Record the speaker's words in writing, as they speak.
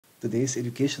Today's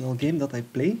educational game that I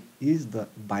play is the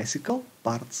bicycle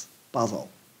parts puzzle.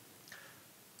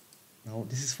 Now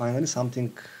this is finally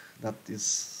something that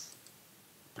is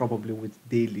probably with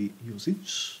daily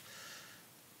usage.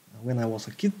 When I was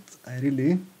a kid, I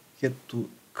really had to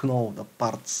know the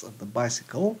parts of the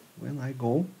bicycle when I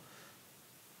go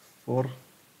for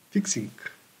fixing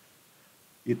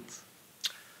it.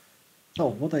 So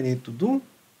what I need to do,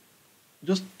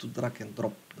 just to drag and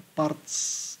drop the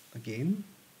parts again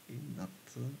in that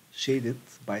shaded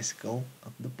bicycle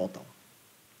at the bottom.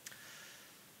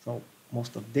 So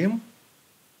most of them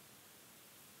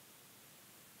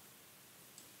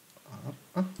are,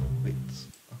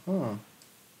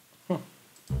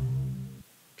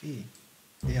 okay,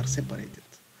 they are separated.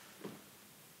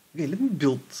 Okay, let me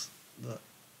build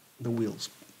the wheels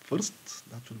first.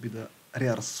 That should be the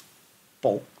rear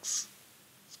spokes.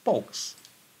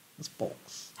 The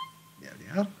spokes. There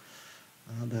they are.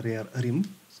 The rear rim.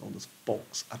 So the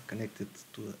spokes are connected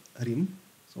to the rim,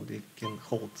 so they can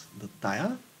hold the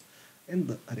tire, and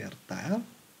the rear tire.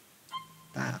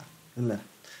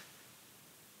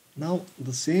 Now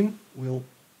the same will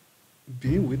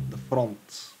be with the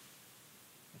front.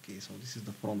 Okay, so this is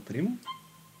the front rim,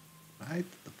 right?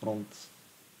 The front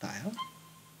tire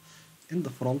and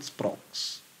the front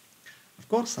spokes. Of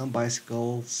course, some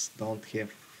bicycles don't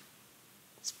have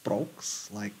spokes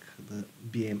like the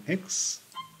BMX,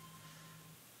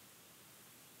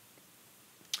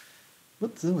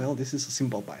 but well, this is a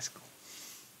simple bicycle.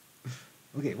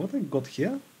 Okay, what I got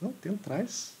here? Well, tail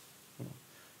tries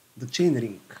the chain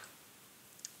ring.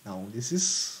 Now this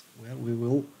is where we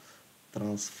will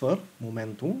transfer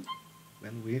momentum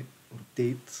when we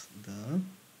rotate the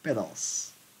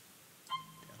pedals.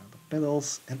 There are the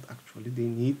pedals, and actually they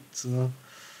need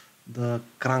the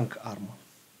crank arm.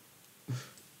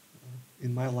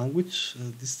 In my language,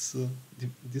 this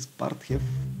part have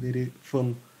very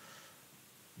fun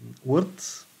word.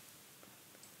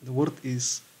 The word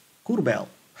is kurbel.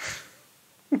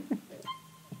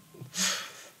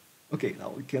 Okay, now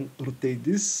we can rotate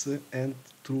this and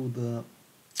through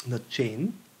the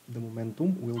chain, the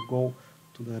momentum will go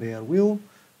to the rear wheel,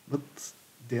 but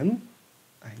then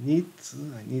I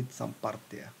need some part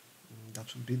there. That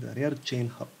should be the rear chain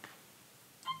hub,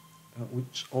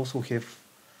 which also have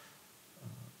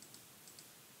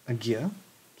a gear.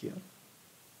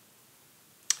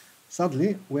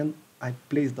 Sadly, when I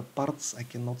place the parts, I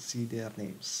cannot see their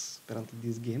names. Apparently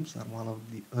these games are one of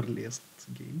the earliest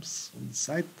games on the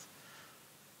site.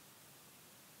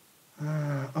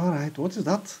 Alright, what is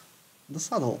that? The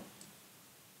saddle.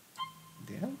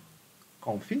 There,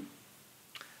 comfy.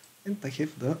 And I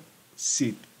have the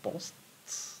seat post.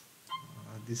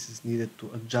 This is needed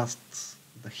to adjust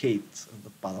the height of the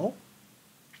paddle.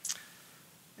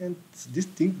 And this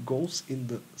thing goes in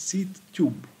the seat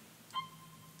tube.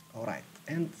 Alright,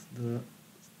 and the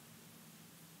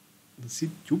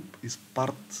seat tube is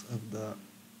part of the,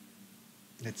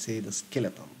 let's say, the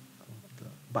skeleton of the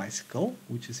bicycle,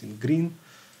 which is in green.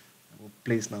 I will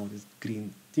place now these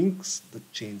green things, the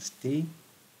chain stay.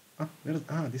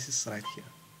 This is right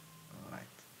here.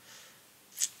 Alright.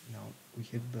 Now we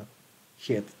have the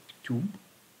head tube,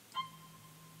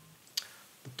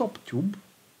 the top tube,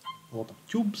 a lot of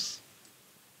tubes,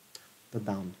 the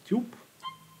down tube,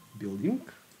 building.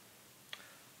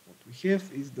 What we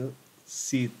have is the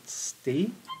seat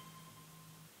stay.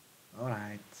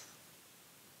 Alright.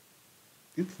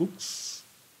 It looks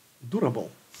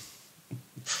durable.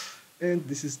 And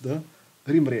this is the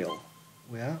rim rail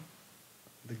where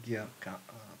the gear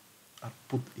are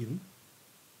put in.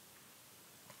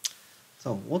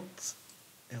 So what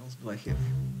else do I have?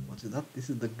 What is that? This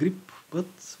is the grip,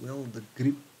 but well, the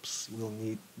grips will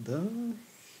need the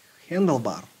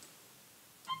handlebar.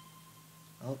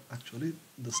 Well, actually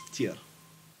the steer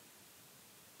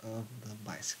of the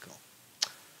bicycle.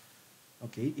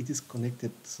 Okay, it is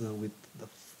connected with the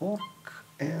fork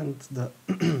and the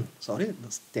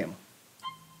the stem.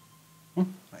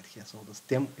 Right here. So the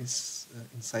stem is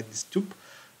inside this tube.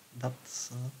 That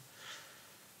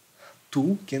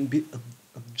too can be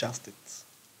adjusted.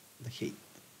 The height.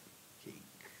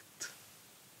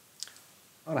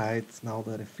 All right. Now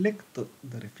the reflector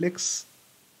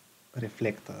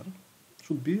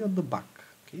should be at the back.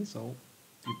 Okay, so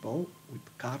people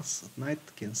with cars at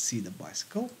night can see the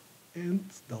bicycle, and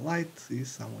the light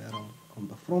is somewhere on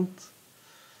the front.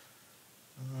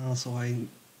 So I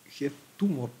have two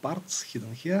more parts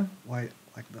hidden here, like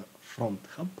the front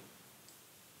hub.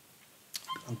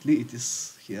 Currently it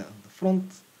is here on the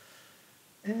front,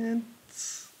 and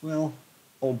well,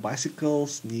 all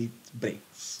bicycles need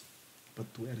brakes. But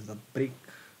where is that brake?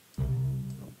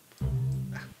 Nope.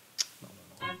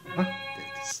 No.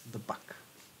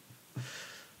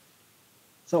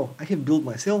 So I have built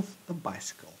myself a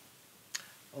bicycle,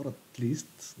 or at least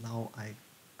now I,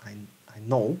 I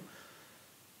know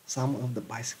some of the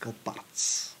bicycle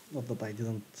parts. Not that I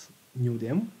didn't knew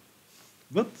them,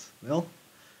 but well,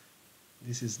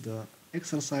 this is the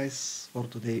exercise for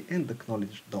today and the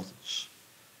knowledge dosage.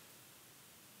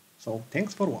 So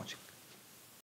thanks for watching.